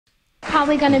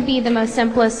probably going to be the most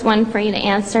simplest one for you to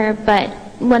answer, but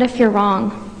what if you're wrong?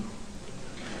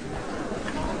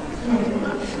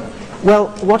 Well,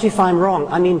 what if I'm wrong?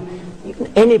 I mean,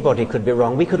 anybody could be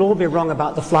wrong. We could all be wrong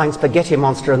about the flying spaghetti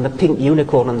monster and the pink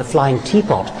unicorn and the flying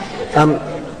teapot.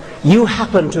 You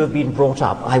happen to have been brought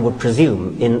up, I would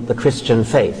presume, in the Christian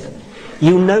faith.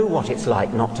 You know what it's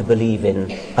like not to believe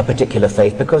in a particular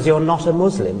faith because you're not a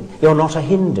Muslim, you're not a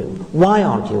Hindu. Why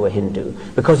aren't you a Hindu?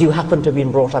 Because you happen to have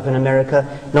been brought up in America,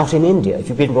 not in India. If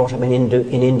you've been brought up in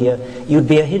India, you'd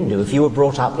be a Hindu. If you were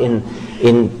brought up in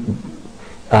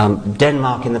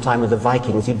Denmark in the time of the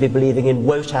Vikings, you'd be believing in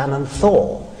Wotan and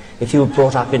Thor. If you were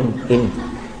brought up in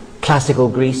classical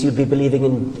Greece, you'd be believing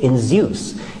in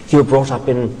Zeus. If you were brought up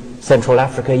in Central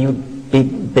Africa, you'd be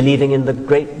believing in the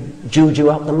great Juju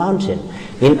up the mountain.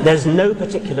 I mean, there's no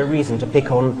particular reason to pick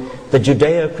on the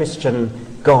Judeo-Christian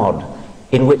God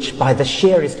in which by the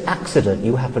sheerest accident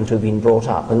you happen to have been brought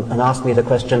up, and ask me the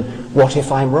question, what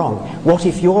if I'm wrong? What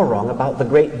if you're wrong about the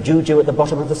great Juju at the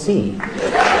bottom of the sea?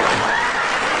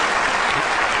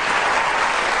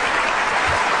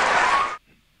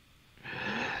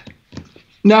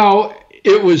 Now,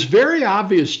 it was very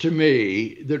obvious to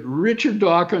me that Richard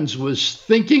Dawkins was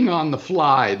thinking on the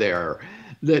fly there,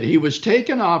 that he was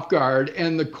taken off guard,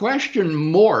 and the question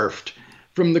morphed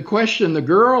from the question the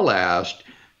girl asked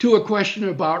to a question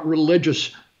about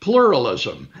religious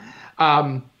pluralism.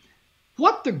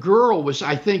 What the girl was,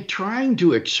 I think, trying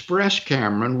to express,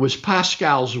 Cameron, was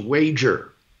Pascal's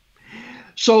wager,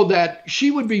 so that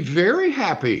she would be very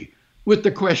happy with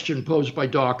the question posed by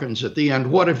Dawkins at the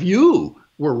end, what if you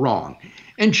were wrong?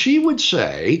 And she would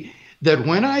say that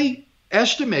when I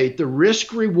estimate the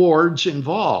risk rewards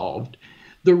involved,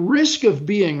 the risk of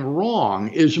being wrong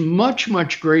is much,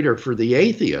 much greater for the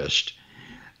atheist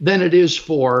than it is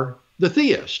for the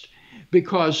theist.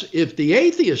 Because if the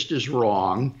atheist is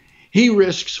wrong, he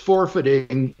risks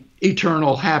forfeiting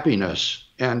eternal happiness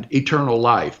and eternal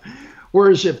life.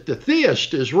 Whereas if the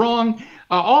theist is wrong,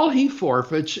 all he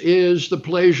forfeits is the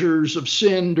pleasures of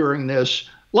sin during this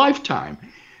lifetime.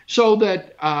 So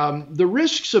that the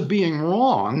risks of being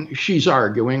wrong, she's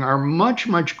arguing, are much,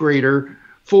 much greater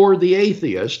for the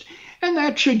atheist. And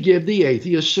that should give the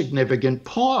atheist significant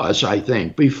pause, I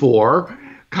think, before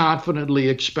confidently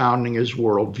expounding his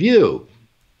worldview.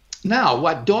 Now,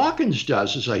 what Dawkins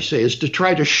does, as I say, is to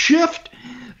try to shift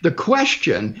the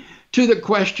question to the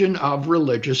question of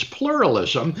religious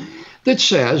pluralism that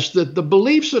says that the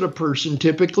beliefs that a person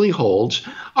typically holds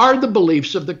are the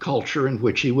beliefs of the culture in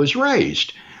which he was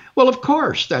raised. Well, of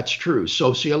course, that's true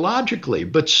sociologically,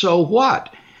 but so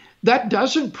what? That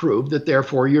doesn't prove that,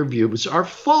 therefore, your views are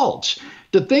false.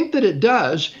 To think that it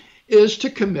does is to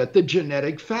commit the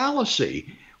genetic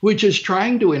fallacy, which is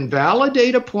trying to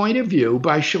invalidate a point of view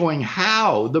by showing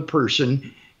how the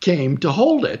person came to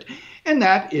hold it. And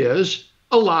that is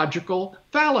a logical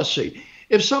fallacy.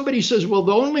 If somebody says, well,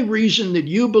 the only reason that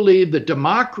you believe that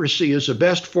democracy is the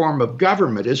best form of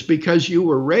government is because you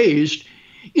were raised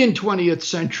in 20th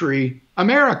century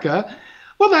America,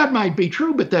 well, that might be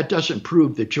true, but that doesn't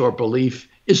prove that your belief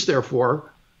is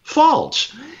therefore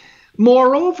false.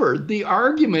 Moreover, the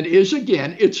argument is,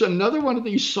 again, it's another one of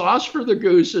these sauce for the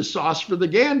goose is sauce for the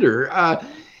gander.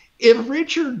 If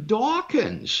Richard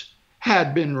Dawkins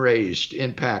had been raised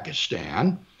in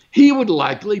Pakistan, he would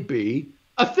likely be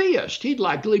a theist. He'd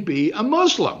likely be a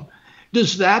Muslim.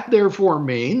 Does that therefore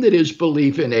mean that his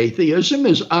belief in atheism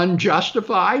is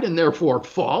unjustified and therefore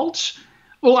false?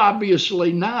 Well,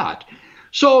 obviously not.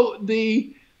 So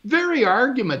the very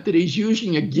argument that he's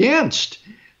using against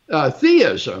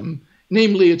theism,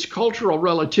 namely its cultural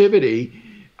relativity,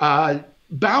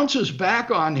 bounces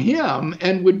back on him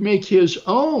and would make his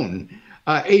own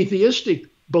atheistic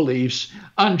beliefs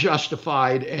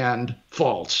unjustified and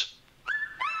false.